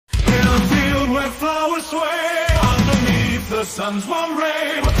sway. Underneath the sun's warm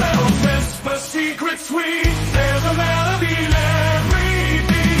ray, where petals whisper secrets sweet, there's a melody in every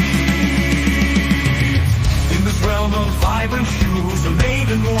beat. In this realm of vibrant hues, a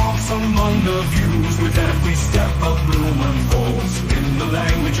maiden walks among the views, with every step of bloom unfolds in the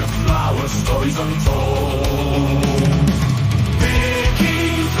language of flowers, stories untold.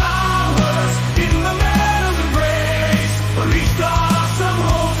 Picking flowers in the meadow's embrace, where each blossom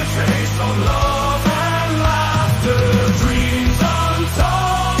holds a trace of love and laughter, dreams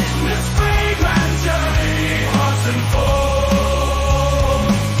untold. In this fragrant journey, hearts enfold,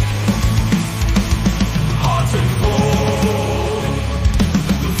 hearts enfold.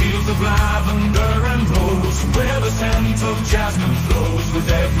 The fields of lavender and rose, where the scent of jasmine flows, with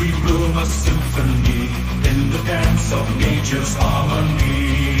every bloom a symphony, in the dance of nature's harmony.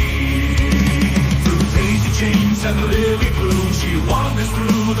 Through daisy chains and lily blooms, she wanders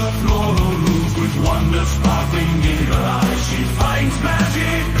through the floral rooms, with wonder sparkling in her eyes. She finds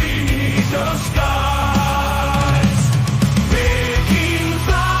magic beneath the skies. Picking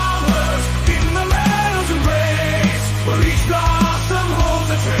flowers in the meadow's embrace, where each blossom holds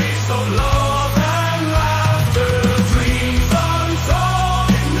a trace of love and laughter, dreams untold.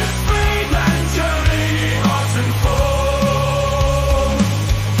 In this fragrant journey, hearts enfold,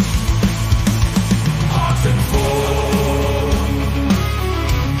 hearts enfold.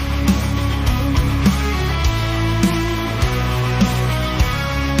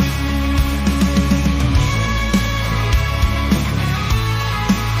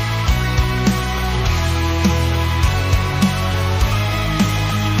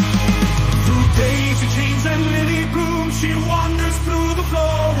 Through daisy chains and lily blooms, she wanders through the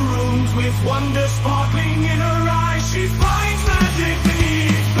floral rooms, with wonder sparkling